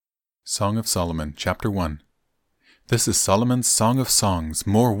Song of Solomon, Chapter 1. This is Solomon's Song of Songs,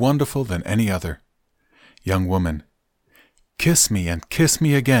 more wonderful than any other. Young woman, kiss me and kiss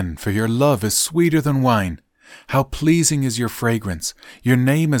me again, for your love is sweeter than wine. How pleasing is your fragrance! Your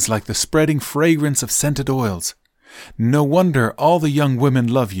name is like the spreading fragrance of scented oils. No wonder all the young women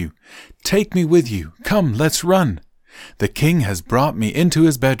love you. Take me with you. Come, let's run. The king has brought me into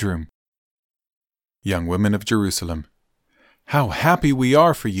his bedroom. Young women of Jerusalem, how happy we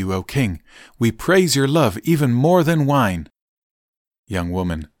are for you, O king! We praise your love even more than wine. Young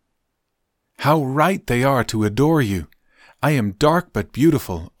woman, how right they are to adore you! I am dark but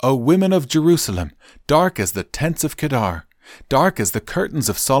beautiful, O women of Jerusalem, dark as the tents of Kedar, dark as the curtains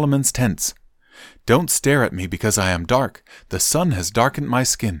of Solomon's tents. Don't stare at me because I am dark. The sun has darkened my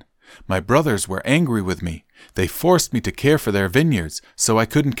skin. My brothers were angry with me. They forced me to care for their vineyards, so I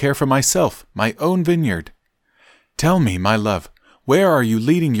couldn't care for myself, my own vineyard. Tell me, my love, where are you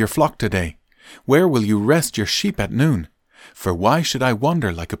leading your flock today? Where will you rest your sheep at noon? For why should I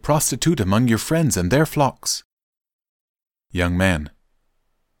wander like a prostitute among your friends and their flocks? Young man,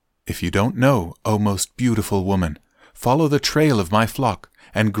 if you don't know, O most beautiful woman, follow the trail of my flock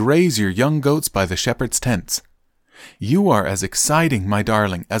and graze your young goats by the shepherd's tents. You are as exciting, my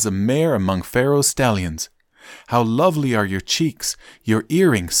darling, as a mare among Pharaoh's stallions. How lovely are your cheeks! Your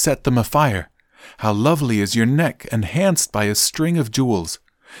earrings set them afire. How lovely is your neck, enhanced by a string of jewels!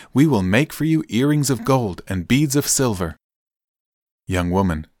 We will make for you earrings of gold and beads of silver. Young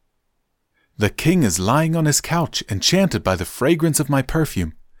woman, the king is lying on his couch, enchanted by the fragrance of my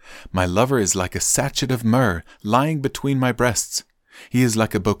perfume. My lover is like a sachet of myrrh lying between my breasts. He is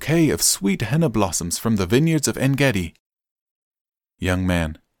like a bouquet of sweet henna blossoms from the vineyards of En-gedi. Young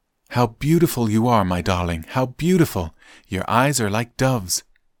man, how beautiful you are, my darling, how beautiful! Your eyes are like doves.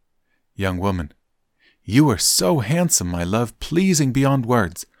 Young woman, you are so handsome, my love, pleasing beyond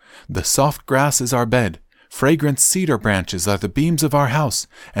words. The soft grass is our bed, fragrant cedar branches are the beams of our house,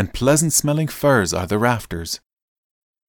 and pleasant-smelling firs are the rafters.